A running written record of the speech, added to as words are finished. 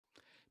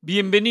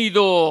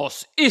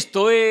Bienvenidos,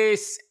 esto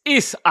es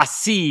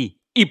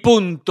así y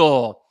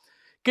punto.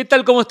 ¿Qué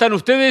tal? ¿Cómo están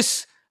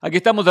ustedes? Aquí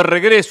estamos de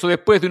regreso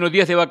después de unos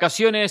días de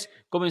vacaciones,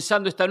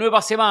 comenzando esta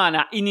nueva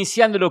semana,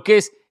 iniciando lo que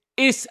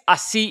es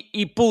así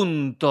y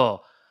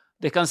punto.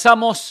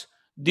 Descansamos,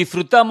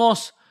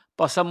 disfrutamos,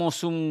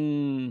 pasamos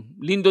un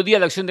lindo día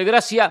de Acción de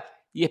Gracia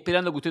y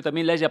esperando que usted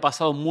también le haya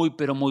pasado muy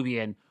pero muy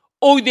bien.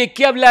 Hoy, ¿de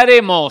qué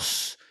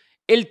hablaremos?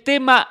 El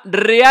tema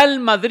Real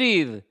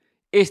Madrid.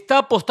 Está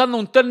apostando a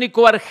un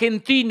técnico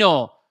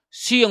argentino.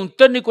 Sí, a un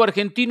técnico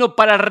argentino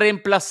para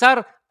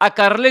reemplazar a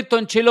Carleto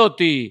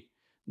Ancelotti.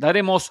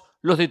 Daremos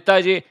los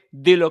detalles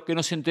de lo que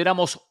nos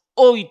enteramos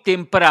hoy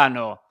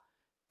temprano.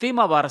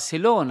 Tema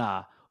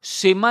Barcelona.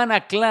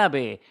 Semana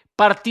clave.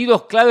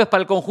 Partidos claves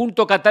para el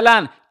conjunto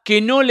catalán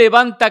que no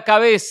levanta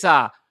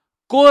cabeza.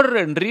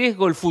 ¿Corre en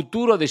riesgo el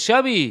futuro de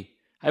Xavi?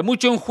 Hay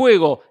mucho en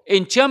juego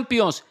en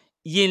Champions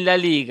y en la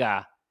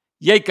Liga.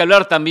 Y hay que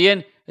hablar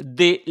también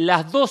de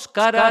las dos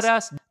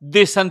caras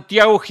de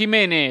Santiago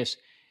Giménez.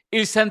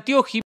 El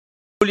Santiago Giménez,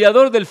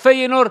 goleador del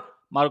Feyenoord,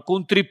 marcó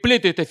un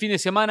triplete este fin de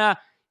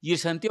semana y el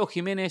Santiago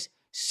Giménez,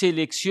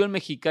 selección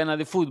mexicana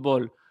de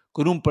fútbol,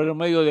 con un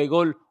promedio de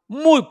gol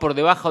muy por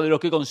debajo de lo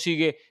que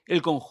consigue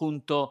el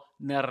conjunto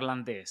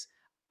neerlandés.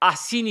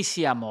 Así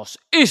iniciamos.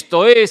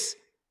 Esto es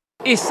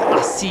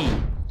así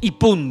y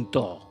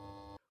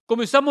punto.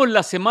 Comenzamos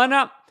la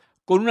semana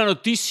con una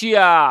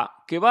noticia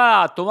que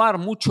va a tomar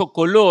mucho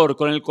color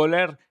con el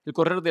correr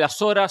de las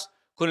horas,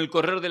 con el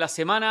correr de las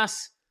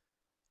semanas.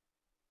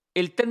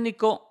 El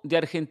técnico de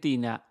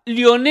Argentina,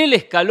 Lionel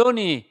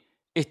Scaloni,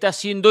 está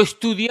siendo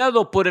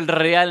estudiado por el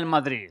Real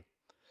Madrid.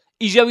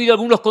 Y ya ha habido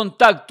algunos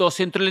contactos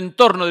entre el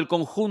entorno del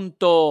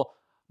conjunto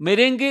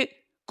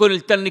merengue con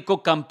el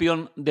técnico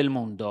campeón del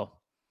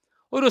mundo.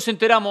 Hoy nos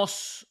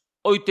enteramos,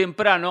 hoy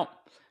temprano,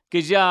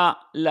 que ya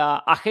la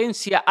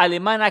agencia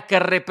alemana que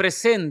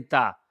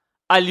representa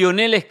a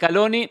Lionel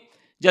Scaloni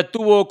ya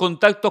tuvo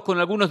contactos con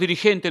algunos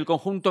dirigentes del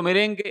conjunto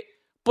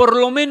merengue, por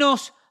lo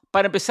menos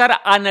para empezar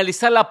a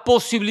analizar la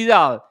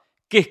posibilidad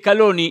que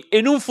Scaloni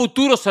en un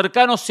futuro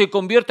cercano se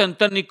convierta en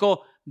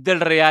técnico del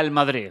Real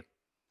Madrid.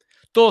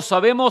 Todos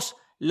sabemos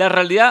la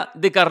realidad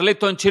de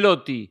Carleto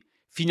Ancelotti.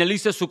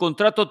 Finaliza su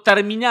contrato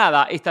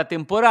terminada esta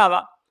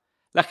temporada.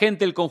 La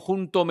gente del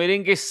conjunto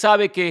merengue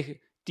sabe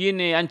que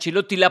tiene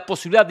Ancelotti la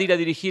posibilidad de ir a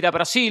dirigir a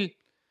Brasil.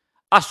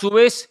 A su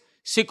vez,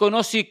 se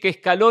conoce que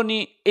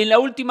Scaloni, en la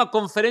última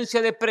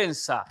conferencia de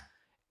prensa,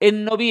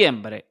 en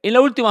noviembre, en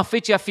la última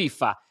fecha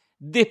FIFA,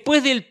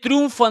 después del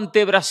triunfo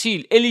ante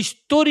Brasil, el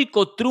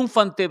histórico triunfo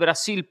ante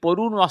Brasil por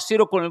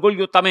 1-0 con el gol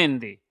de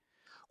Otamendi,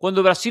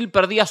 cuando Brasil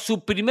perdía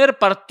su primer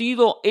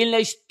partido en la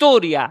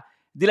historia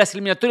de las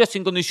eliminatorias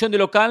en condición de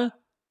local,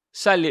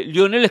 sale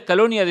Lionel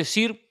Scaloni a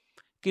decir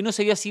que no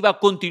sabía si iba a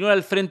continuar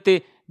al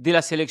frente de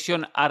la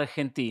selección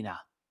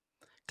argentina.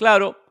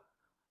 Claro,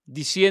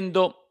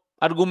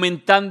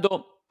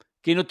 argumentando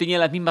que no tenía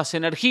las mismas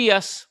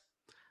energías.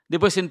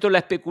 Después entró la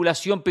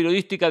especulación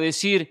periodística a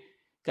decir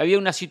que había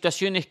unas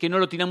situaciones que no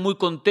lo tenían muy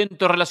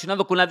contento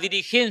relacionado con la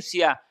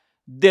dirigencia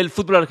del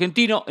fútbol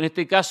argentino, en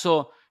este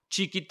caso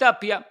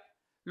Chiquitapia.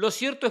 Lo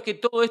cierto es que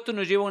todo esto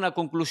nos lleva a una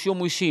conclusión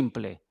muy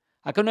simple.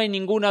 Acá no hay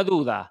ninguna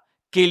duda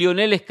que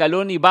Lionel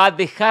Scaloni va a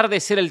dejar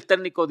de ser el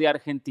técnico de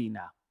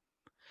Argentina.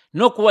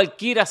 No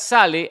cualquiera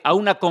sale a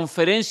una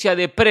conferencia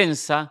de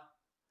prensa,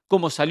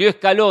 como salió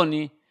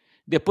Scaloni,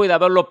 después de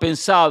haberlo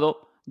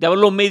pensado, de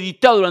haberlo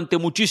meditado durante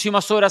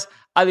muchísimas horas,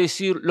 a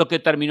decir lo que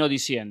terminó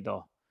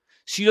diciendo.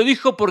 Si lo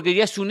dijo porque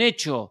ya es un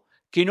hecho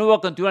que no va a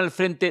continuar al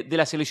frente de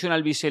la selección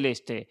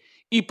albiceleste.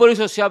 Y por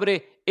eso se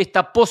abre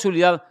esta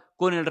posibilidad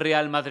con el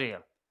Real Madrid.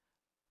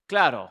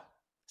 Claro,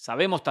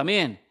 sabemos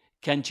también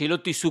que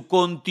Ancelotti, su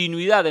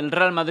continuidad en el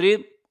Real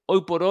Madrid,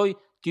 hoy por hoy,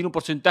 tiene un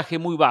porcentaje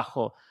muy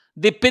bajo.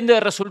 Depende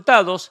de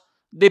resultados,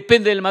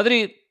 depende del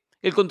Madrid,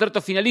 el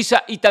contrato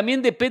finaliza y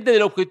también depende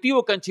del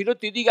objetivo que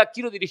Ancelotti diga: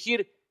 quiero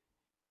dirigir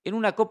en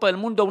una Copa del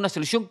Mundo a una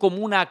selección como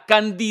una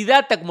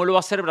candidata, como lo va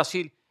a hacer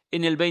Brasil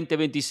en el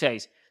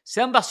 2026.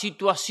 Sean ambas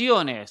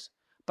situaciones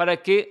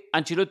para que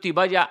Ancelotti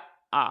vaya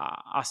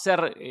a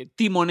ser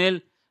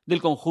timonel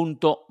del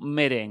conjunto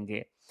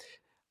merengue.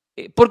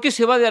 ¿Por qué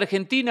se va de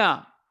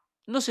Argentina?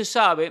 No se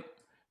sabe.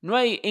 No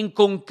hay en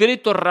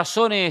concreto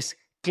razones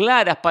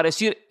claras para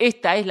decir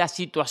esta es la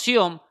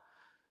situación.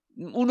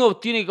 Uno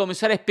tiene que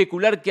comenzar a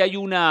especular que hay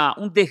un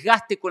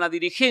desgaste con la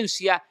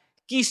dirigencia,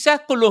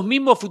 quizás con los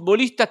mismos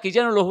futbolistas que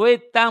ya no los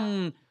ve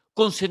tan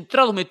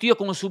concentrados, metidos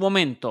como en su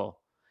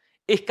momento.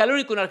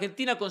 Scaloni con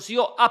Argentina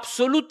consiguió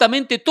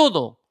absolutamente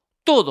todo.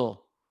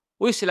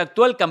 Hoy es el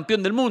actual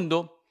campeón del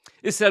mundo,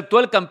 es el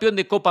actual campeón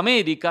de Copa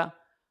América,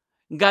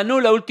 ganó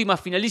la última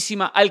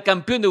finalísima al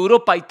campeón de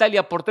Europa,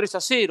 Italia, por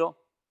 3-0.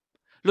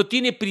 Lo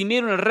tiene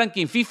primero en el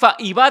ranking FIFA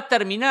y va a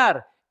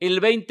terminar el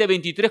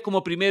 2023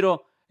 como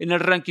primero en el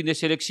ranking de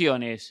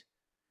selecciones.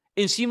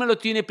 Encima lo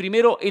tiene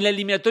primero en la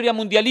eliminatoria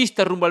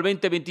mundialista rumbo al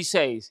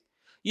 2026.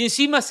 Y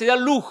encima se da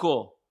el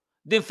lujo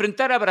de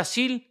enfrentar a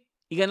Brasil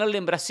y ganarle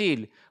en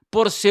Brasil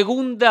por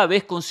segunda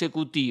vez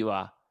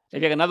consecutiva. Le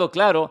había ganado,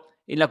 claro,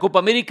 en la Copa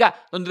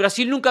América, donde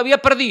Brasil nunca había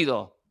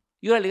perdido.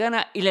 Y ahora le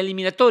gana en la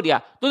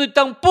eliminatoria, donde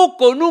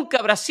tampoco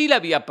nunca Brasil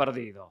había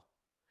perdido.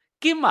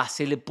 ¿Qué más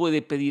se le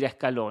puede pedir a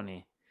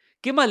Scaloni?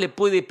 ¿Qué más le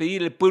puede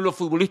pedir el pueblo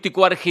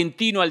futbolístico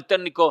argentino al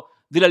técnico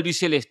del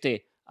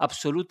albiceleste?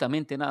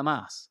 Absolutamente nada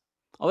más.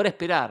 Ahora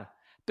esperar.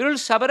 Pero él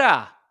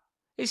sabrá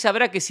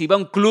que si va a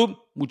un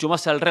club, mucho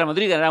más al Real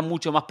Madrid, ganará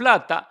mucho más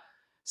plata.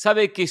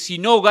 Sabe que si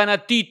no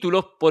gana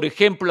títulos, por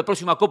ejemplo, la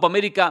próxima Copa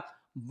América,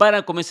 van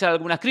a comenzar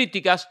algunas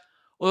críticas.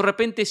 O de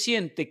repente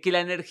siente que la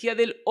energía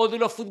de él o de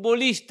los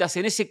futbolistas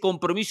en ese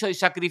compromiso de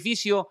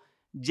sacrificio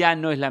ya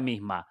no es la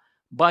misma.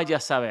 Vaya a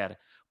saber.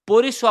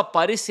 Por eso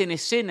aparece en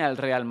escena el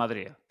Real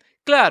Madrid.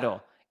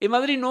 Claro, el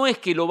Madrid no es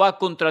que lo va a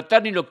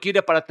contratar ni lo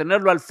quiere para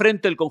tenerlo al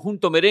frente del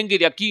conjunto merengue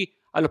de aquí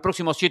a los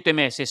próximos 7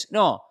 meses.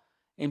 No,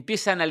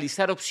 empieza a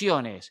analizar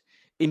opciones,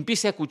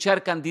 empieza a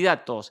escuchar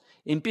candidatos,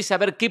 empieza a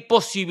ver qué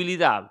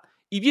posibilidad.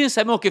 Y bien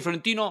sabemos que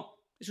Florentino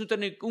es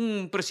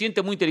un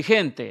presidente muy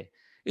inteligente,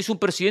 es un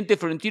presidente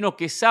florentino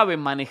que sabe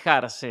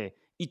manejarse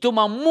y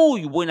toma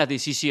muy buenas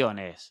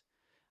decisiones.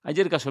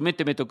 Ayer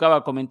casualmente me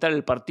tocaba comentar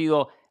el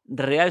partido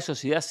Real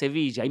Sociedad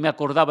Sevilla y me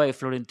acordaba de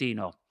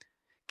Florentino.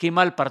 Qué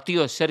mal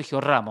partido de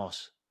Sergio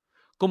Ramos.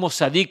 Cómo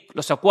Sadik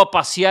lo sacó a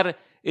pasear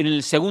en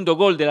el segundo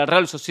gol de la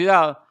Real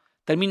Sociedad.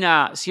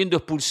 Termina siendo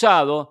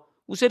expulsado.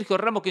 Un Sergio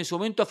Ramos que en su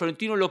momento a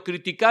Florentino lo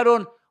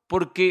criticaron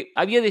porque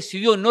había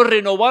decidido no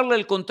renovarle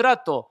el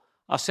contrato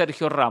a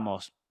Sergio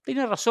Ramos.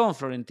 Tenía razón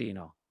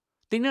Florentino.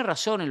 Tenía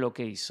razón en lo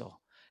que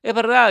hizo. Es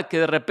verdad que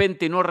de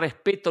repente no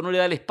respeta, no le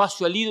da el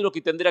espacio al ídolo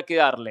que tendrá que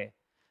darle.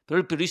 Pero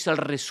él prioriza el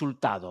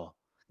resultado.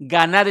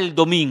 Ganar el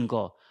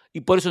domingo.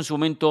 Y por eso en su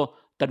momento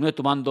terminó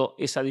tomando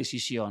esa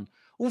decisión.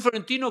 Un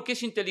Florentino que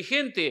es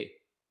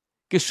inteligente,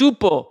 que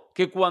supo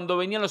que cuando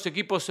venían los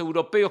equipos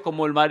europeos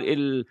como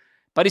el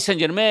Paris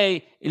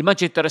Saint-Germain, el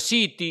Manchester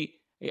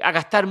City, a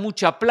gastar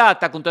mucha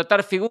plata, a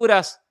contratar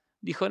figuras,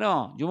 dijo,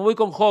 no, yo me voy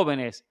con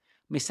jóvenes,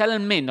 me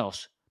salen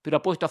menos, pero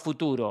apuesto a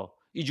futuro.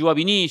 Y llevó a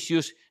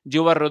Vinicius,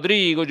 llevó a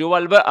Rodrigo, llevó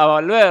a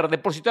Valverde,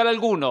 por citar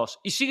algunos,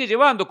 y sigue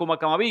llevando como a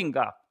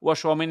Camavinga o a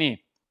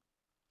Tchouaméni.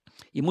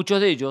 Y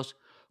muchos de ellos,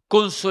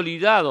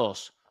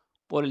 consolidados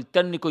por el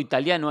técnico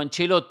italiano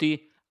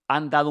Ancelotti,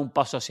 han dado un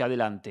paso hacia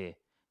adelante.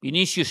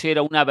 Vinicius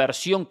era una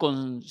versión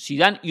con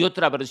Zidane y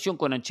otra versión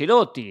con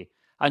Ancelotti.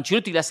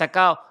 Ancelotti le ha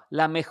sacado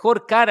la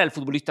mejor cara al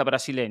futbolista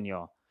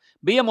brasileño.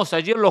 Veíamos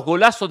ayer los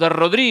golazos de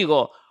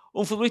Rodrigo,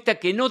 un futbolista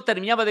que no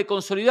terminaba de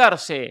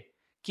consolidarse.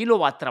 ¿Quién lo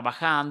va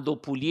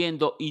trabajando,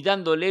 puliendo y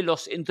dándole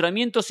los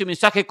entrenamientos y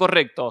mensajes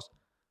correctos?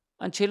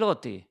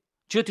 Ancelotti.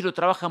 Ancelotti lo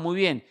trabaja muy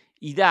bien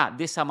y da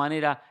de esa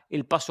manera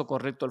el paso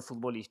correcto al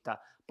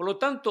futbolista. Por lo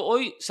tanto,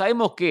 hoy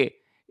sabemos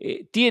que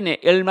tiene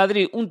el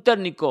Madrid un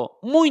técnico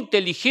muy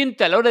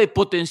inteligente a la hora de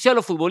potenciar a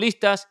los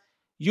futbolistas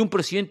y un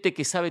presidente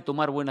que sabe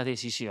tomar buenas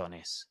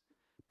decisiones.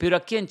 Pero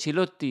aquí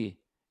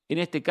Ancelotti, en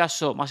este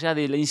caso, más allá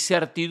de la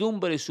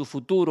incertidumbre de su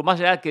futuro, más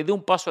allá de que dé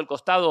un paso al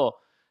costado,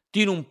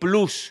 tiene un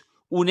plus,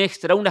 un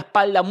extra, una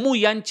espalda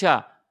muy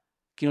ancha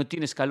que no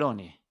tiene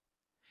Scaloni.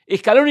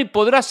 Scaloni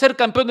podrá ser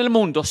campeón del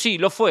mundo, sí,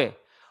 lo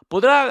fue.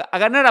 Podrá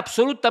ganar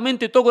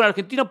absolutamente todo con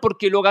Argentina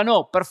porque lo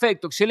ganó.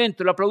 Perfecto,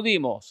 excelente, lo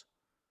aplaudimos.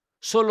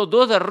 Solo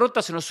 2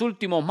 derrotas en los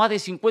últimos más de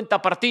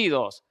 50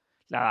 partidos.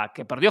 La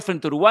que perdió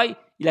frente a Uruguay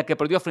y la que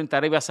perdió frente a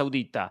Arabia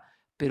Saudita.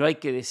 Pero hay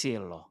que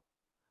decirlo.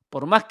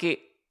 Por más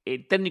que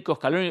el técnico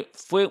Scaloni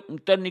fue un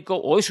técnico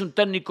o es un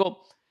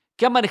técnico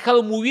que ha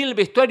manejado muy bien el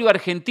vestuario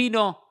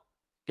argentino,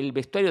 el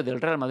vestuario del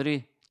Real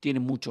Madrid tiene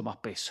mucho más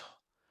peso.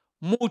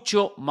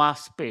 Mucho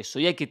más peso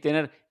y hay que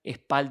tener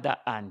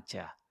espalda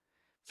ancha.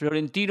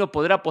 Florentino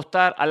podrá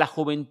apostar a la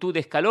juventud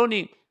de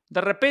Scaloni.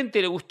 De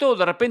repente le gustó,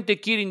 de repente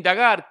quiere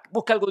indagar,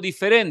 busca algo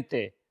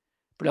diferente.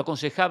 Pero lo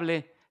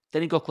aconsejable,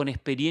 técnicos con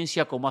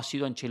experiencia como ha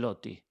sido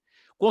Ancelotti.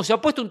 Cuando se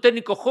apuesta un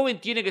técnico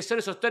joven, tiene que ser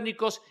esos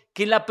técnicos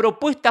que en la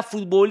propuesta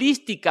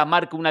futbolística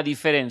marca una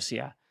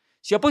diferencia.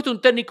 Se apuesta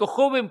un técnico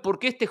joven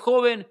porque este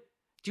joven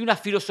tiene una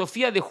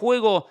filosofía de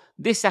juego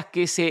de esas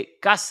que se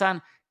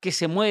casan, que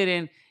se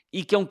mueren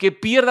y que aunque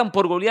pierdan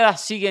por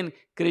goleadas siguen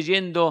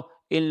creyendo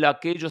en lo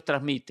que ellos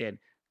transmiten.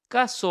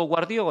 Caso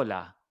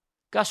Guardiola,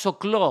 caso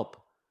Klopp,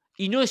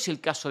 y no es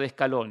el caso de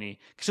Scaloni,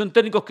 que son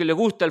técnicos que les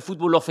gusta el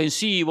fútbol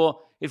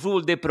ofensivo, el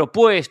fútbol de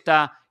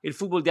propuesta, el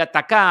fútbol de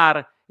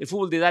atacar, el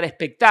fútbol de dar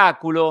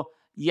espectáculo,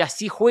 y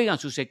así juegan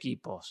sus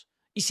equipos.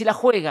 Y se la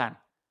juegan,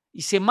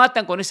 y se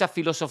matan con esas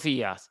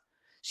filosofías.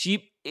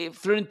 Si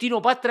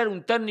Florentino va a traer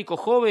un técnico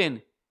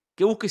joven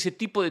que busque ese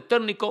tipo de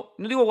técnico,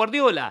 no digo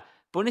Guardiola,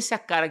 con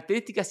esas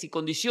características y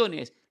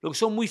condiciones, lo que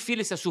son muy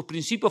fieles a sus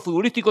principios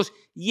futbolísticos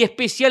y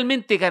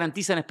especialmente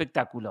garantizan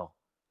espectáculo.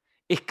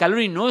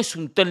 Scaloni no es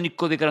un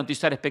técnico de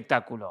garantizar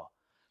espectáculo,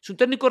 es un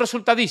técnico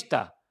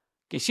resultadista,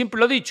 que siempre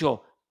lo ha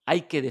dicho,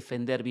 hay que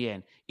defender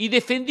bien. Y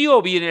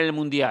defendió bien en el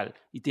Mundial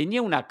y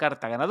tenía una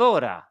carta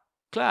ganadora,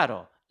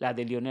 claro, la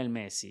de Lionel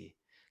Messi.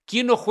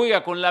 ¿Quién no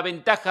juega con la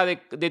ventaja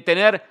de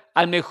tener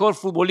al mejor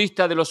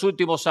futbolista de los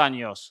últimos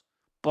años?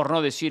 Por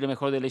no decir el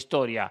mejor de la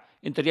historia.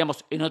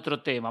 Entraríamos en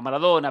otro tema.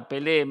 Maradona,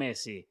 Pelé,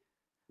 Messi.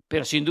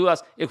 Pero sin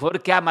dudas, el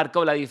jugador que ha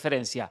marcado la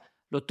diferencia.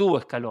 lo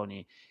tuvo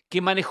Scaloni. Que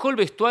manejó el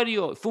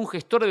vestuario, fue un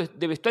gestor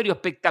de vestuario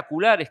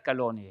espectacular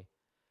Scaloni.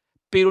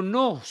 Pero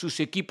no sus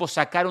equipos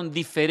sacaron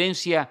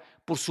diferencia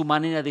por su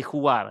manera de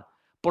jugar,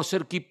 por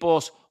ser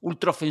equipos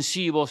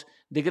ultraofensivos,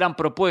 de gran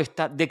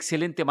propuesta, de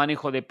excelente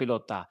manejo de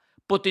pelota.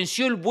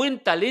 Potenció el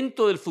buen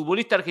talento del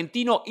futbolista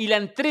argentino y la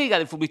entrega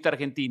del futbolista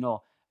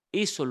argentino.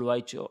 Eso lo ha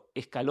hecho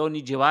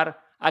Scaloni,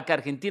 llevar a que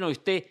Argentina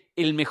esté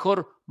en el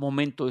mejor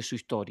momento de su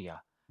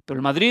historia. Pero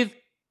el Madrid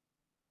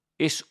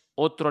es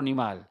otro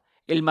animal.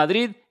 El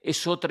Madrid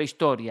es otra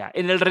historia.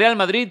 En el Real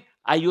Madrid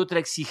hay otra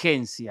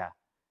exigencia.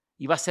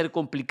 Y va a ser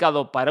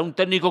complicado para un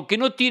técnico que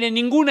no tiene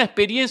ninguna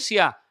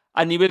experiencia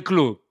a nivel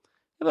club.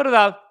 Es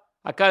verdad,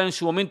 acá en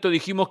su momento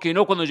dijimos que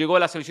no cuando llegó a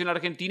la selección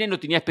argentina y no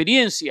tenía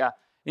experiencia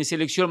en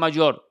selección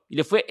mayor. Y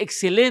le fue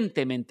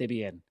excelentemente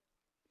bien.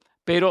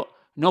 Pero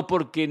no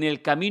porque en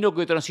el camino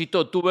que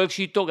transitó tuvo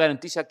éxito,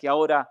 garantiza que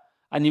ahora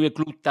a nivel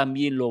club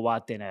también lo va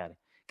a tener.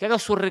 Que haga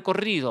su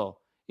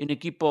recorrido en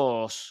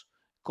equipos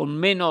con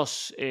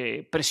menos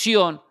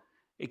presión,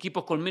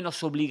 equipos con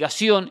menos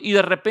obligación y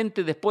de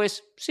repente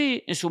después,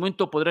 sí, en su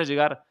momento podrá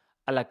llegar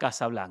a la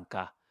Casa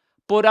Blanca.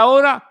 Por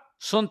ahora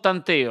son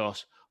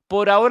tanteos.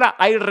 Por ahora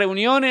hay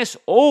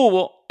reuniones o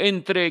hubo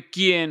entre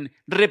quien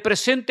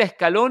representa a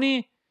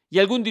Scaloni y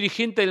algún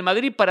dirigente del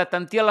Madrid para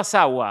tantear las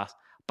aguas,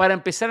 para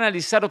empezar a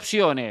analizar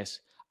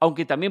opciones,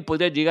 aunque también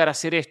podría llegar a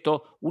ser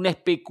esto una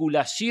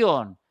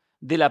especulación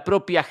de la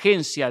propia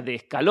agencia de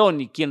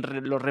Scaloni, quien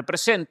lo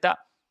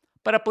representa,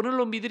 para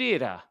ponerlo en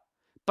vidriera,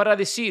 para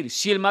decir,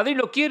 si el Madrid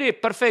lo quiere,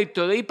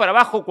 perfecto, de ahí para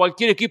abajo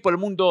cualquier equipo del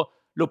mundo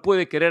lo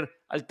puede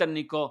querer al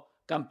técnico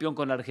campeón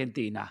con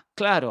Argentina.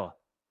 Claro,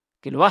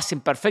 que lo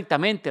hacen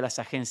perfectamente las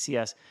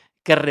agencias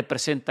que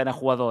representan a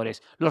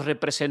jugadores, los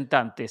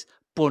representantes,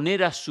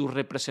 poner a su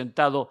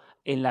representado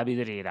en la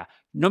vidriera.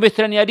 No me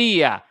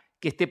extrañaría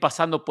que esté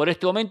pasando por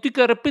este momento y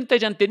que de repente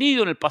hayan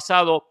tenido en el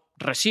pasado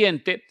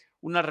reciente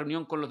una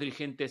reunión con los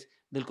dirigentes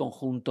del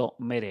conjunto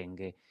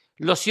merengue.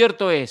 Lo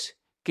cierto es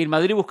que el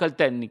Madrid busca el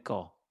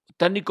técnico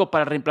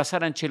para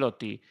reemplazar a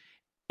Ancelotti.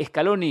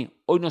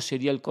 Scaloni hoy no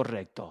sería el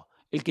correcto.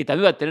 El que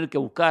también va a tener que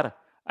buscar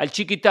al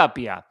Chiqui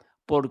Tapia,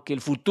 porque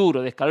el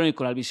futuro de Scaloni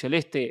con el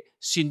albiceleste,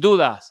 sin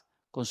dudas,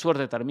 con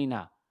suerte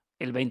termina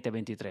el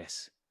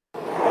 2023.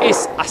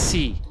 Es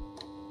así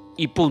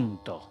y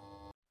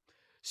punto.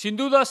 Sin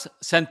dudas,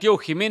 Santiago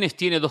Giménez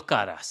tiene dos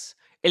caras.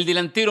 El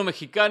delantero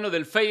mexicano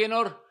del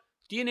Feyenoord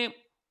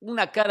tiene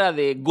una cara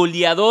de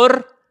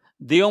goleador,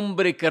 de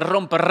hombre que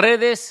rompe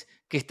redes,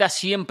 que está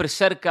siempre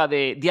cerca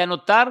de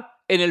anotar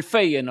en el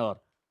Feyenoord,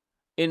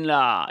 en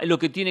lo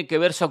que tiene que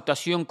ver su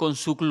actuación con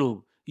su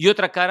club. Y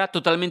otra cara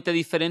totalmente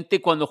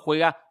diferente cuando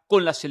juega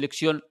con la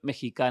selección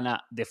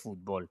mexicana de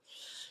fútbol.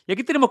 Y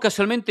aquí tenemos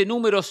casualmente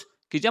números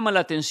que llaman la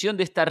atención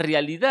de esta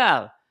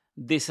realidad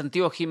de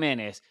Santiago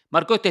Giménez.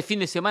 Marcó este fin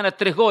de semana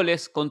 3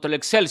 goles contra el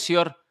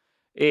Excelsior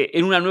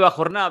en una nueva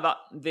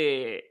jornada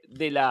de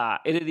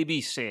la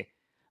Eredivisie,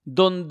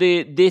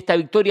 donde de esta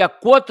victoria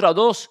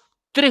 4-2,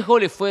 3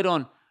 goles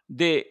fueron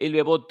del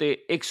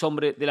Bebote, ex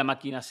hombre de la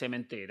máquina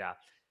cementera.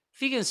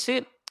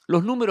 Fíjense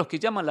los números que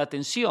llaman la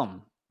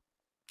atención.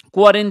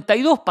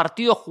 42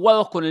 partidos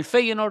jugados con el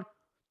Feyenoord,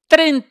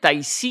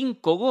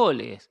 35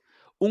 goles.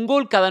 Un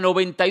gol cada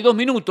 92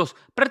 minutos.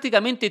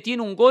 Prácticamente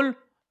tiene un gol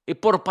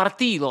por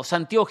partido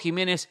Santiago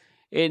Giménez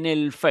en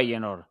el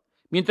Feyenoord.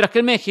 Mientras que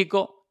en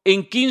México,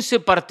 en 15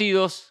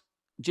 partidos,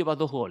 lleva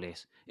 2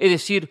 goles. Es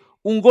decir,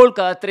 un gol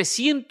cada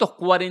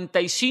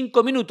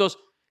 345 minutos.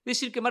 Es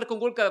decir, que marca un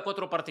gol cada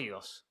 4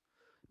 partidos.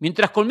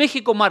 Mientras con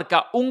México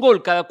marca un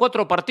gol cada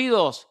 4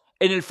 partidos,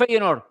 en el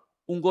Feyenoord,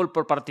 un gol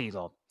por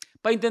partido.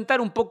 Para intentar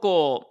un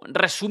poco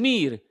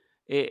resumir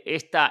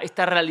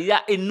esta realidad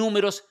en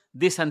números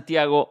de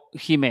Santiago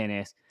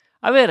Giménez.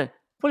 A ver,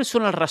 ¿cuáles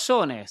son las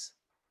razones?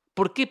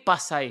 ¿Por qué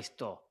pasa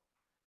esto?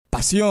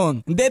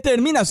 Pasión,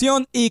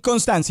 determinación y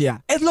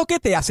constancia es lo que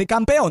te hace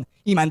campeón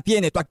y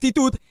mantiene tu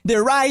actitud de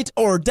ride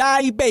or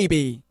die,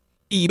 baby.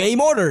 eBay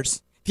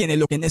Motors tiene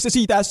lo que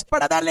necesitas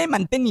para darle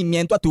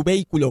mantenimiento a tu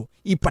vehículo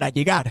y para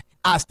llegar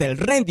hasta el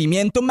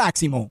rendimiento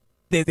máximo.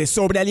 Desde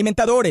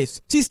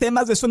sobrealimentadores,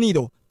 sistemas de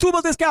sonido,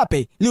 tubos de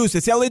escape,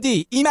 luces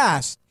LED y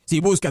más. Si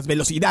buscas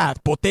velocidad,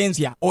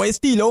 potencia o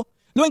estilo,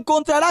 lo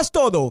encontrarás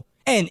todo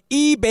en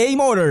eBay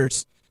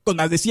Motors. Con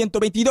más de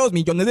 122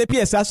 millones de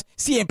piezas,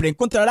 siempre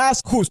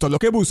encontrarás justo lo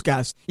que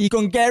buscas. Y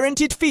con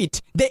Guaranteed Fit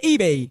de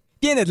eBay,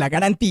 tienes la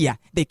garantía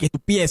de que tu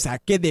pieza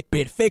quede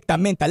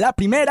perfectamente a la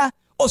primera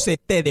o se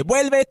te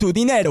devuelve tu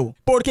dinero.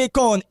 Porque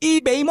con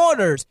eBay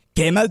Motors,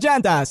 quemas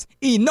llantas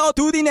y no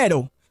tu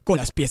dinero. Con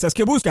las piezas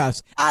que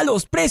buscas, a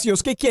los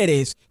precios que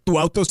quieres, tu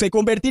auto se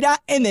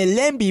convertirá en el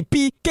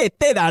MVP que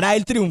te dará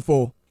el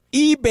triunfo.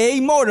 eBay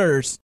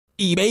Motors.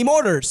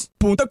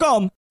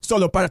 ebaymotors.com.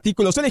 Solo para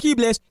artículos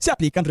elegibles se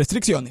aplican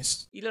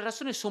restricciones. Y las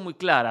razones son muy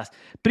claras.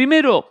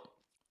 Primero,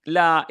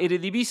 la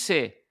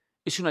Eredivisie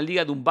es una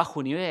liga de un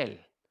bajo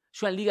nivel.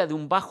 Es una liga de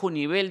un bajo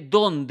nivel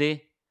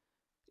donde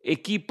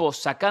equipos,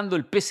 sacando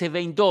el PSV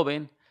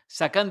Eindhoven,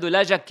 sacando el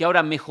Ajax, que ahora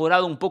ha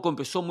mejorado un poco,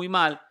 empezó muy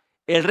mal,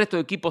 el resto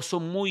de equipos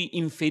son muy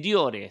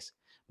inferiores.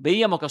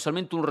 Veíamos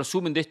casualmente un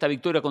resumen de esta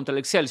victoria contra el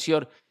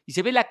Excelsior y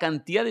se ve la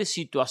cantidad de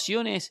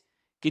situaciones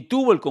que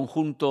tuvo el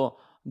conjunto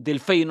del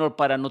Feyenoord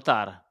para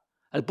anotar.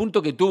 Al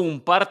punto que tuvo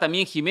un par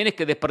también Giménez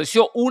que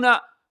desperdició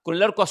una con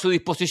el arco a su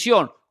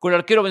disposición, con el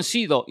arquero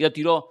vencido y la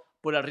tiró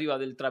por arriba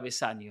del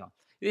travesaño.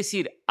 Es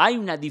decir, hay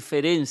una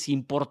diferencia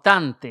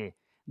importante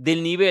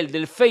del nivel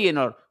del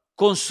Feyenoord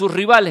con sus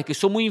rivales que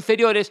son muy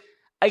inferiores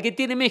al que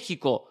tiene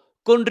México,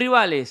 con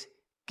rivales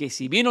que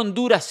si bien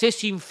Honduras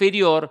es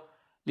inferior,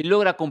 le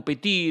logra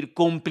competir,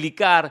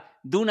 complicar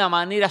de una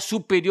manera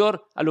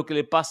superior a lo que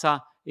le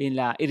pasa en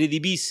la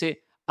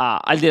Eredivisie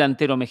al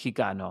delantero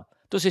mexicano.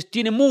 Entonces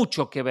tiene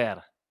mucho que ver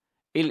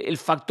el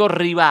factor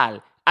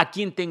rival, a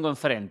quién tengo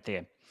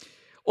enfrente.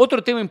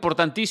 Otro tema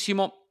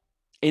importantísimo,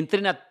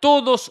 entrena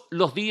todos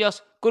los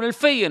días con el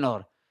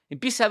Feyenoord.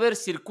 Empieza a ver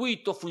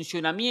circuitos,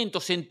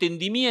 funcionamientos,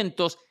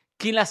 entendimientos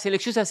que en la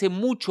selección se hace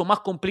mucho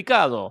más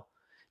complicado.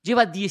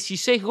 Lleva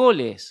 16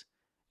 goles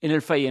en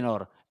el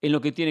Feyenoord, en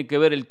lo que tiene que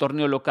ver el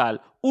torneo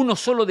local. Uno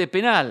solo de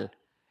penal.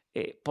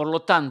 Por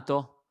lo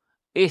tanto,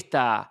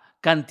 esta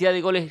cantidad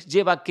de goles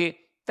lleva a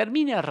que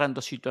termine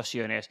agarrando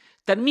situaciones,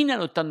 termina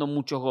anotando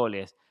muchos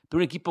goles, pero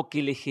un equipo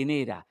que le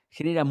genera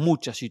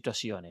muchas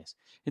situaciones.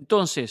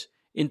 Entonces,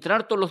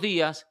 entrenar todos los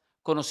días,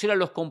 conocer a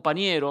los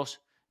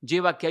compañeros,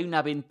 lleva a que hay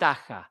una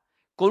ventaja.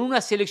 Con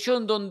una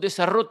selección donde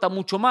se rota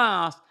mucho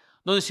más,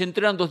 donde se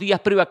entrenan 2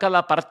 días previo a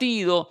cada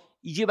partido,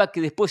 y lleva a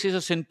que después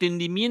esos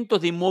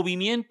entendimientos de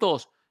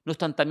movimientos no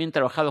están tan bien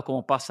trabajados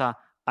como pasa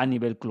a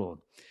nivel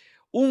club.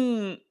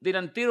 Un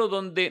delantero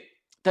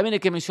donde, también hay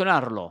que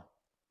mencionarlo,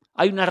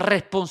 hay una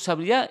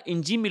responsabilidad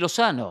en Jimmy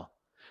Lozano.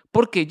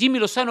 Porque Jimmy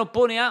Lozano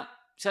pone a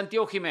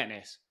Santiago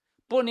Giménez,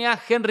 pone a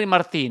Henry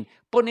Martín,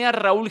 pone a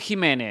Raúl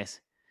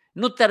Jiménez.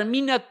 No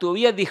termina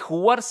todavía de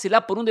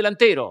jugársela por un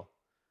delantero.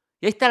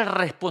 Y ahí está la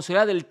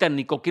responsabilidad del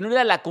técnico, que no le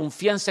da la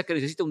confianza que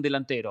necesita un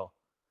delantero.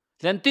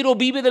 El delantero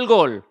vive del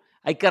gol,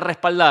 hay que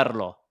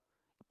respaldarlo.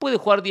 Puede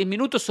jugar 10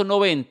 minutos o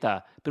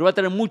 90, pero va a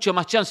tener mucha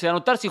más chance de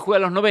anotar si juega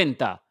a los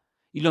 90.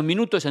 Y los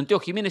minutos de Santiago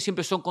Giménez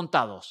siempre son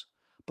contados.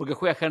 Porque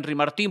juega Henry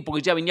Martín,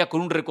 porque ya venía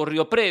con un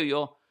recorrido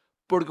previo,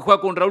 porque juega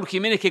con Raúl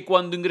Jiménez, que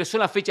cuando ingresó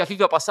en la fecha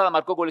FIFA pasada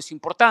marcó goles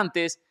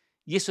importantes,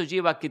 y eso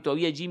lleva a que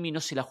todavía Jimmy no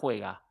se la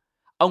juega.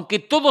 Aunque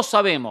todos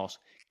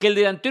sabemos que el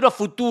delantero a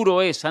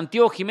futuro es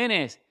Santiago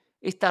Giménez,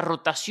 esta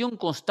rotación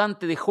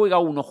constante de juega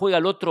uno, juega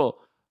el otro,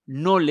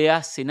 no le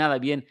hace nada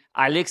bien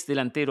al ex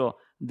delantero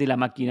de la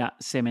máquina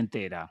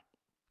cementera.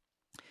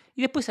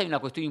 Y después hay una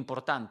cuestión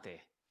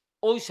importante.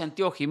 Hoy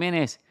Santiago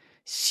Giménez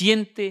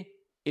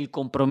siente el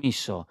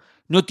compromiso,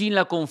 no tiene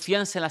la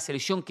confianza en la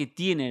selección que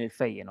tiene en el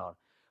Feyenoord,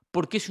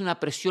 porque es una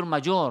presión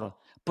mayor,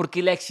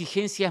 porque la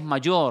exigencia es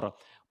mayor,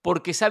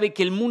 porque sabe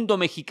que el mundo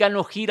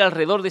mexicano gira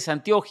alrededor de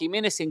Santiago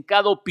Giménez en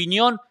cada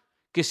opinión,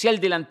 que sea el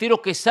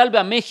delantero que salve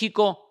a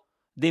México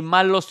de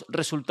malos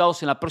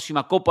resultados en la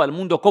próxima Copa del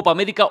Mundo, Copa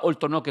América o el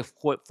torneo que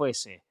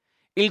fuese.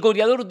 El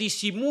goleador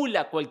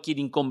disimula cualquier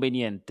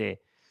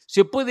inconveniente.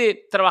 Se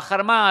puede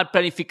trabajar mal,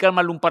 planificar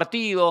mal un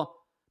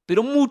partido,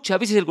 pero muchas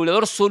veces el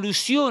goleador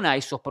soluciona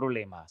esos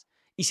problemas.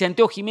 Y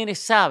Santiago Giménez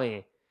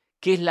sabe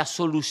que es la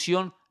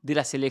solución de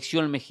la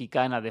selección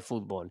mexicana de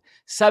fútbol.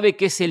 Sabe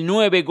que es el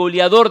 9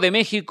 goleador de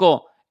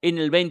México en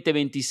el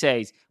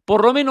 2026.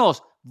 Por lo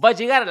menos va a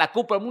llegar a la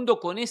Copa del Mundo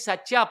con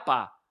esa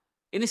chapa,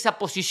 en esa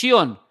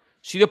posición.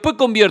 Si después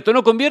convierte o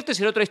no convierte,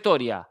 será otra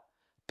historia.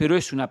 Pero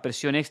es una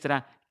presión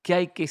extra que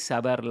hay que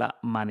saberla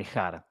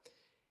manejar.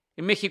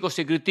 En México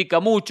se critica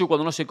mucho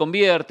cuando no se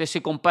convierte,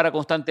 se compara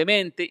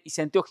constantemente y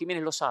Santiago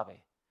Giménez lo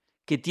sabe,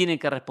 que tiene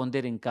que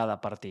responder en cada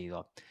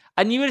partido.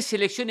 A nivel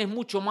selección es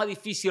mucho más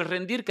difícil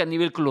rendir que a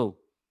nivel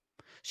club.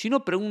 Si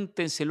no,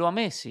 pregúntenselo a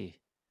Messi.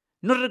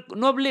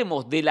 No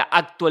hablemos de la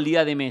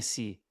actualidad de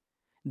Messi,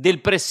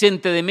 del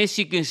presente de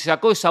Messi que se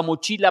sacó esa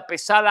mochila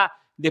pesada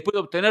después de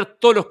obtener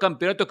todos los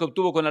campeonatos que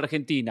obtuvo con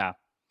Argentina.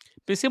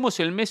 Pensemos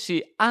en el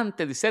Messi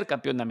antes de ser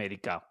campeón de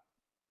América.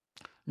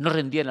 No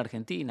rendía en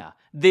Argentina,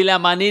 de la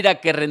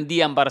manera que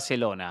rendía en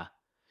Barcelona.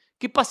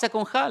 ¿Qué pasa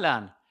con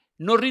Haaland?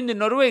 No rinde en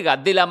Noruega,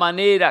 de la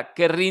manera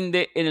que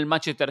rinde en el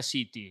Manchester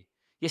City.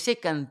 Y así hay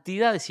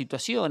cantidad de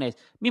situaciones.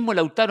 Mismo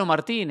Lautaro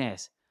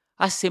Martínez.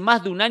 Hace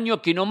más de un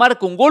año que no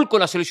marca un gol con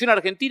la selección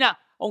argentina,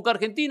 aunque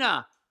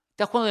Argentina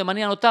está jugando de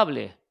manera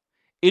notable.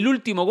 El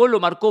último gol lo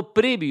marcó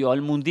previo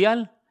al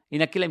Mundial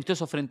en aquel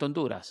amistoso frente a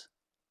Honduras.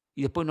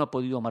 Y después no ha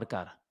podido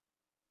marcar.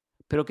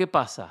 Pero ¿qué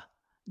pasa?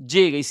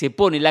 Llega y se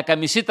pone la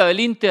camiseta del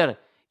Inter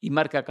y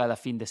marca cada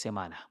fin de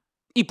semana.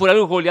 Y por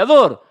algo es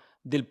goleador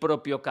del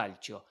propio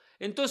calcio.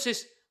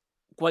 Entonces,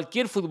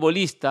 cualquier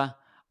futbolista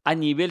a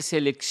nivel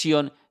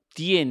selección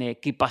tiene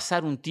que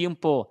pasar un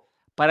tiempo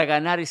para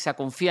ganar esa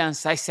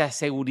confianza, esa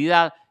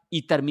seguridad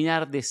y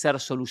terminar de ser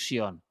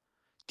solución.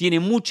 Tiene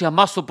muchas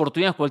más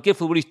oportunidades cualquier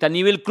futbolista a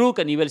nivel club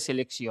que a nivel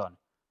selección.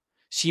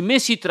 Si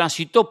Messi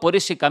transitó por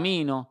ese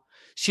camino,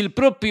 si el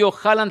propio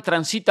Haaland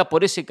transita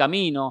por ese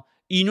camino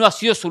y no ha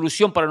sido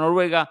solución para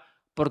Noruega,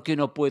 ¿por qué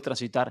no puede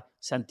transitar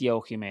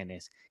Santiago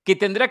Giménez? Que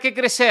tendrá que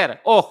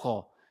crecer,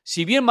 ojo,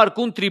 si bien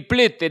marcó un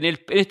triplete en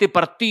este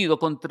partido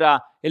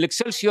contra el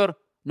Excelsior,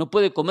 No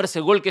puede comerse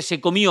el gol que se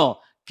comió,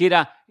 que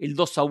era el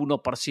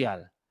 2-1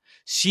 parcial.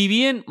 Si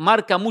bien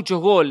marca muchos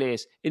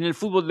goles en el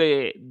fútbol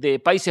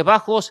de Países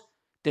Bajos,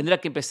 tendrá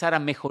que empezar a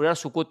mejorar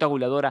su cuota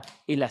goleadora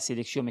en la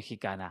selección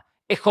mexicana.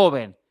 Es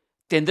joven,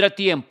 tendrá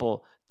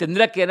tiempo,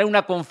 tendrá que ganar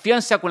una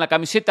confianza con la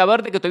camiseta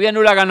verde que todavía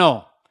no la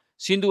ganó,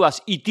 sin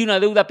dudas, y tiene una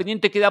deuda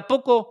pendiente que de a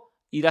poco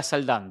irá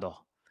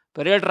saldando.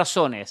 Pero hay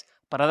razones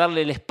para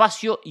darle el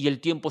espacio y el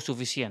tiempo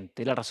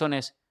suficiente, las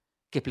razones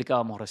que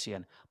explicábamos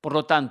recién. Por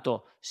lo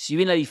tanto, si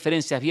bien la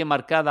diferencia es bien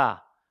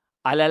marcada,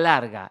 a la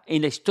larga,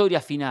 en la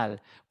historia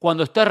final,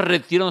 cuando está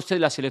retirándose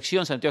de la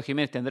selección, Santi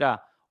Giménez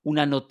tendrá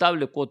una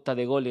notable cuota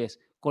de goles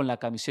con la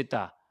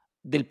camiseta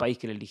del país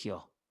que le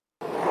eligió.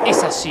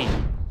 Es así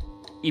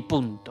y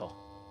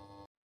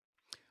punto.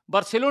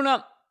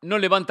 Barcelona no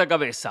levanta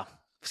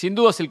cabeza. Sin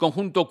dudas el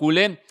conjunto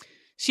culé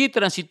sigue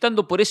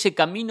transitando por ese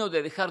camino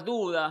de dejar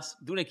dudas,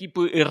 de un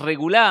equipo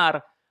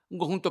irregular, un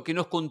conjunto que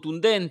no es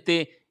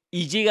contundente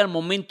y llegan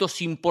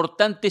momentos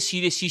importantes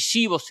y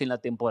decisivos en la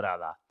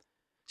temporada.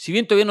 Si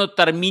bien todavía no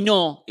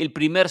terminó el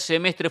primer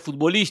semestre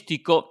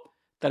futbolístico,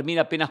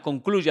 apenas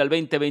concluye el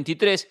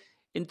 2023,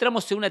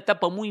 entramos en una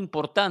etapa muy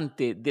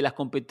importante de las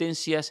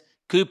competencias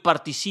que hoy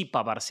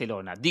participa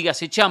Barcelona.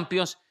 Dígase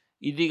Champions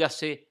y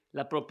dígase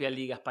la propia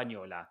Liga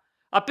Española.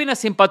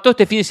 Apenas empató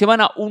este fin de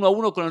semana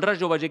 1-1 con el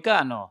Rayo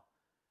Vallecano.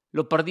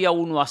 Lo perdía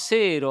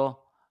 1-0,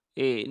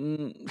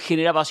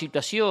 generaba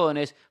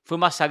situaciones, fue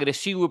más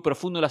agresivo y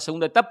profundo en la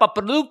segunda etapa,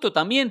 producto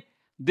también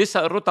de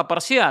esa derrota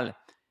parcial.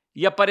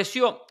 Y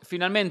apareció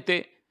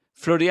finalmente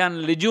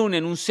Florian Lejeune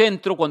en un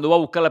centro cuando va a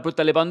buscar la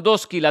pelota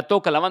Lewandowski, la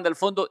toca, la manda al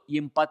fondo y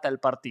empata el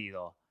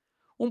partido.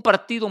 Un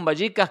partido en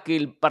Vallecas que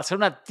el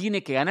Barcelona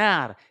tiene que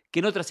ganar, que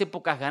en otras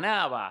épocas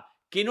ganaba,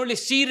 que no le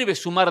sirve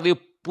sumar de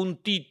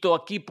puntito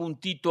aquí,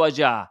 puntito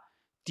allá.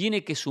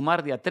 Tiene que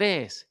sumar de a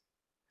 3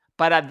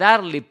 para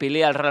darle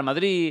pelea al Real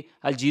Madrid,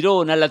 al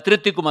Girona, al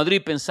Atlético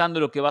Madrid, pensando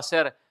en lo que va a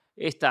ser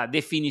esta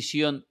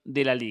definición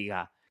de la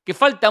Liga. Que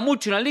falta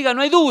mucho en la Liga,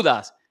 no hay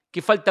dudas,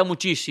 que falta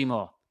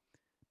muchísimo.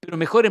 Pero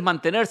mejor es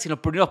mantenerse en los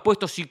primeros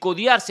puestos y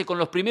codearse con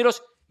los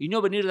primeros y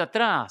no venir de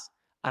atrás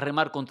a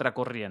remar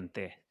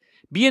contracorriente.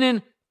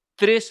 Vienen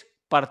 3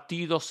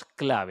 partidos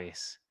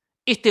claves.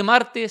 Este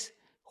martes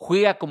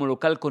juega como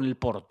local con el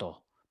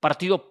Porto,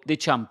 partido de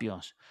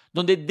Champions,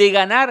 donde de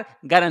ganar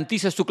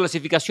garantiza su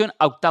clasificación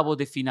a octavos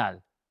de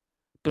final.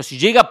 Pero si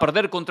llega a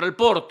perder contra el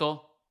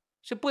Porto,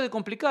 se puede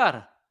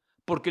complicar,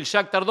 porque el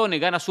Shakhtar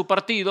Donetsk gana su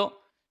partido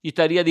y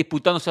estaría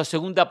disputando esa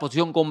segunda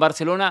posición con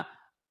Barcelona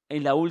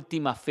en la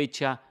última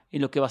fecha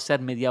en lo que va a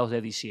ser mediados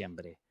de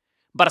diciembre.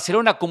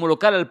 Barcelona como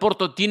local al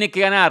Porto tiene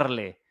que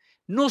ganarle,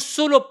 no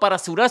solo para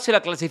asegurarse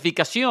la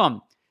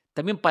clasificación,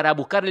 también para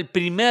buscar el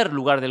primer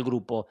lugar del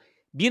grupo.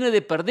 Viene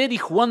de perder y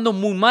jugando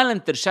muy mal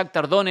ante el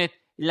Shakhtar Donetsk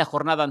en la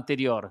jornada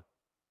anterior.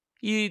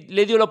 Y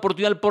le dio la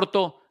oportunidad al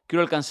Porto que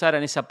lo alcanzara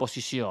en esa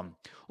posición.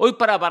 Hoy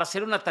para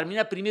Barcelona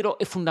terminar primero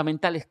es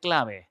fundamental, es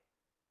clave.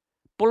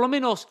 Por lo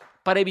menos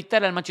para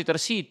evitar al Manchester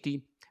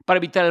City, para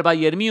evitar al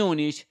Bayern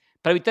Múnich,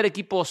 para evitar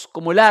equipos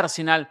como el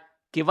Arsenal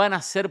que van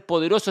a ser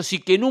poderosos y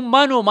que en un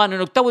mano a mano,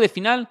 en octavo de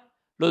final,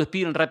 lo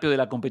despiden rápido de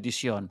la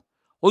competición.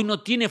 Hoy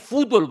no tiene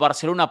fútbol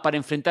Barcelona para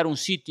enfrentar un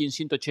City en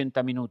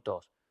 180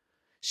 minutos.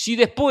 Si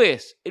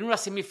después, en una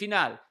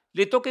semifinal,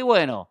 le toca y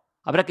bueno,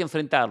 habrá que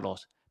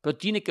enfrentarlos. Pero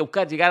tiene que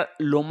buscar llegar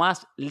lo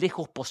más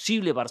lejos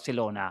posible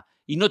Barcelona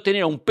y no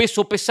tener un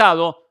peso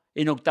pesado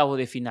en octavos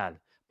de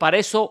final. Para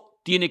eso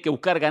tiene que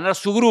buscar ganar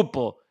su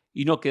grupo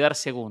y no quedar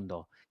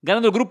segundo.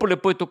 Ganando el grupo le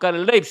puede tocar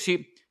el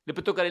Leipzig, le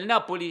puede tocar el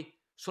Napoli.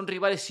 Son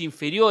rivales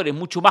inferiores,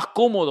 mucho más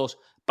cómodos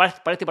para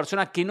esta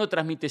persona que no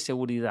transmite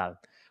seguridad.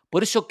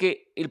 Por eso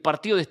que el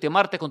partido de este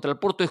martes contra el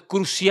Porto es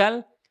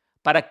crucial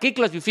para que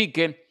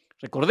clasifique.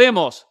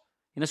 Recordemos,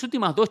 en las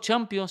últimas 2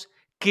 Champions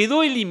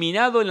quedó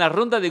eliminado en la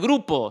ronda de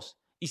grupos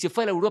y se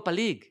fue a la Europa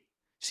League.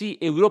 Sí,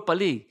 Europa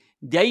League.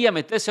 De ahí a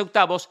meterse a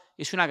octavos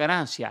es una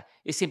ganancia.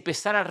 Es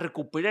empezar a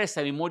recuperar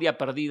esa memoria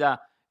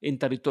perdida en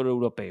territorio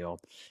europeo.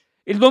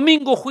 El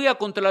domingo juega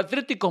contra el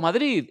Atlético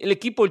Madrid, el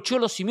equipo del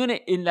Cholo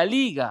Simeone en la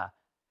Liga,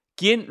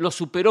 quien lo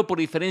superó por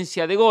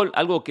diferencia de gol,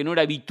 algo que no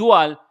era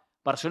habitual.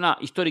 Barcelona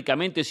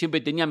históricamente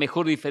siempre tenía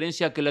mejor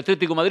diferencia que el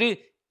Atlético Madrid,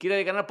 que era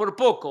de ganar por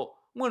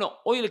poco. Bueno,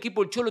 hoy el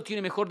equipo del Cholo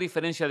tiene mejor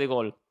diferencia de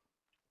gol.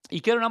 Y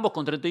quedaron ambos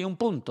con 31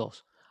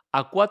 puntos,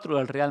 a 4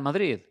 del Real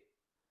Madrid.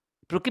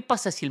 Pero ¿qué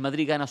pasa si el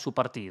Madrid gana su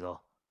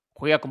partido?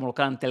 Juega como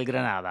local ante el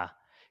Granada.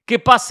 ¿Qué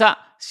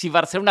pasa si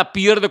Barcelona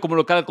pierde como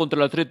local contra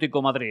el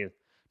Atlético Madrid?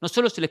 No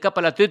solo se le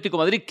escapa al Atlético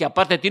Madrid, que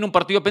aparte tiene un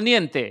partido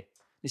pendiente,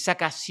 le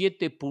saca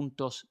 7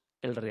 puntos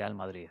el Real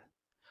Madrid.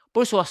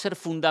 Por eso va a ser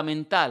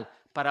fundamental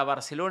para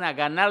Barcelona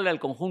ganarle al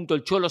conjunto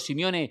del Cholo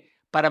Simeone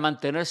para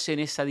mantenerse en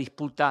esa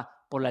disputa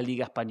por la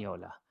Liga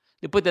Española.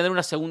 Después tener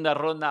una segunda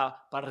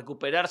ronda para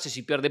recuperarse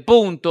si pierde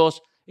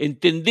puntos.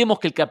 Entendemos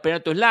que el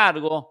campeonato es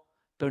largo,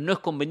 pero no es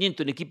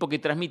conveniente un equipo que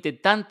transmite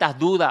tantas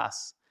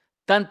dudas,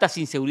 tantas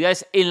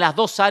inseguridades en las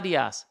 2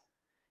 áreas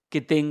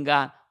que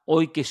tenga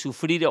hoy que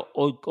sufrir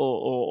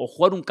o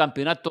jugar un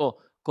campeonato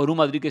con un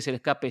Madrid que se le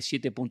escape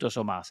 7 puntos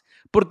o más.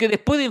 Porque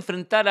después de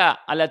enfrentar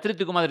al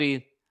Atlético de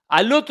Madrid,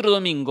 al otro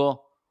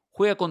domingo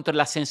juega contra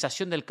la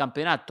sensación del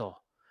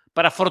campeonato.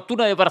 Para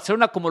fortuna de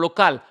Barcelona como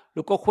local,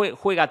 lo cual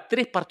juega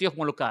 3 partidos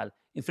como local,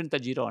 enfrenta a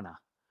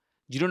Girona.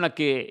 Girona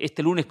que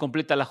este lunes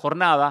completa la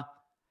jornada,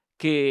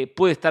 que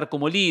puede estar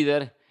como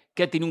líder,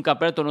 que ha tenido un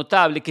campeonato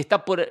notable, que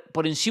está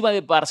por encima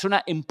de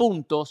Barcelona en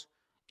puntos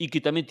y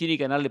que también tiene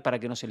que ganarle para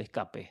que no se le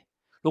escape.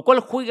 Lo cual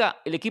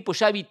juega el equipo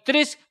Xavi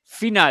 3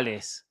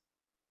 finales.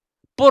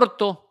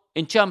 Porto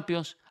en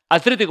Champions,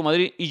 Atlético de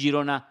Madrid y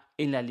Girona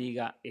en la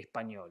Liga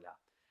Española.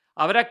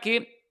 Habrá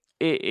que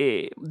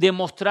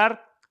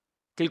demostrar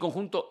que el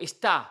conjunto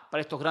está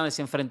para estos grandes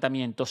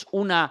enfrentamientos.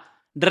 Una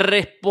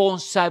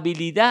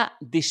responsabilidad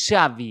de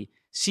Xavi.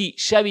 Sí,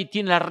 Xavi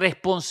tiene la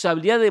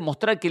responsabilidad de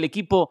demostrar que el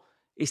equipo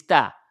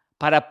está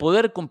para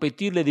poder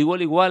competirle de igual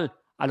a igual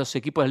a los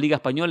equipos de la Liga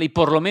Española y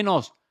por lo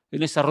menos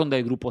en esa ronda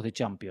de grupos de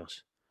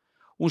Champions.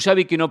 Un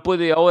Xavi que no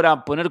puede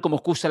ahora poner como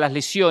excusa las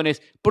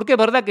lesiones, porque es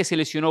verdad que se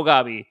lesionó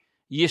Gavi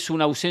y es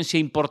una ausencia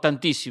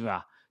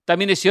importantísima.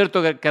 También es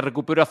cierto que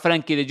recuperó a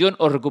Frenkie de Jong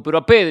o recuperó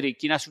a Pedri,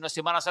 quien hace unas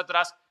semanas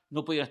atrás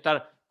no podía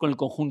estar con el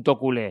conjunto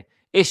culé.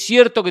 Es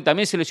cierto que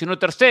también se lesionó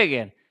Ter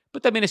Stegen,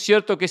 pero también es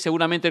cierto que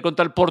seguramente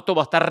contra el Porto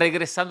va a estar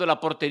regresando a la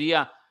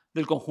portería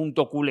del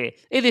conjunto culé.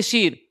 Es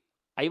decir,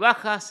 hay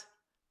bajas,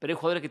 pero hay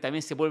jugadores que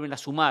también se vuelven a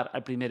sumar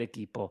al primer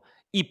equipo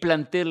y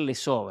plantel le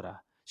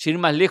sobra. Sin ir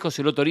más lejos,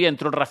 el otro día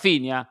entró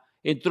Rafinha,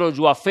 entró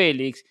Joao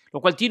Félix, lo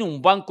cual tiene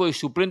un banco de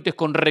suplentes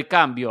con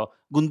recambio.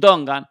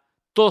 Gundogan,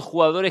 todos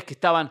jugadores que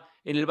estaban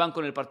en el banco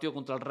en el partido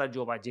contra el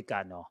Rayo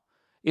Vallecano.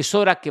 Es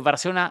hora que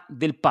Barcelona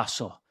dé el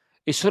paso.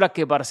 Es hora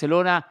que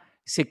Barcelona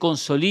se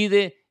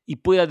consolide y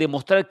pueda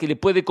demostrar que le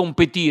puede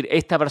competir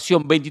esta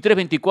versión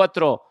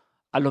 23-24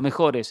 a los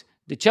mejores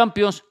de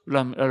Champions,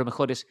 a los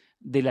mejores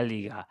de la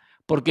Liga.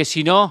 Porque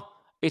si no,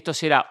 esto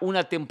será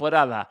una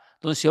temporada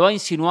donde se va a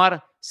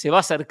insinuar, se va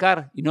a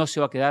acercar y no se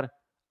va a quedar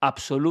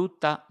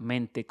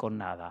absolutamente con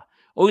nada.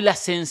 Hoy las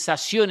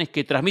sensaciones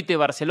que transmite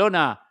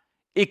Barcelona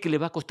es que le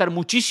va a costar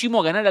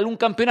muchísimo ganar algún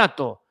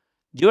campeonato,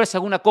 llevarse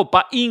alguna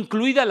copa,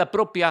 incluida la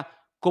propia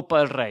Copa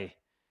del Rey.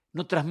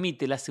 No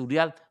transmite la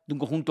seguridad de un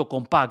conjunto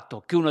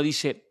compacto, que uno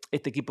dice,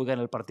 este equipo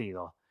gana el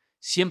partido.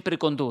 Siempre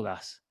con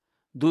dudas.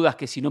 Dudas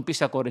que si no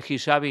empieza a corregir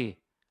Xavi,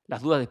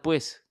 las dudas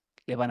después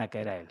le van a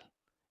caer a él.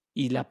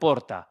 Y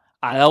Laporta,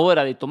 a la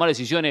hora de tomar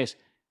decisiones,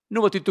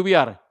 no va a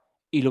titubear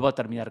y lo va a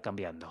terminar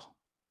cambiando.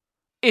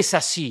 Es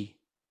así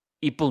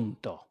y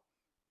punto.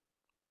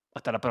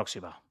 Hasta la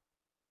próxima.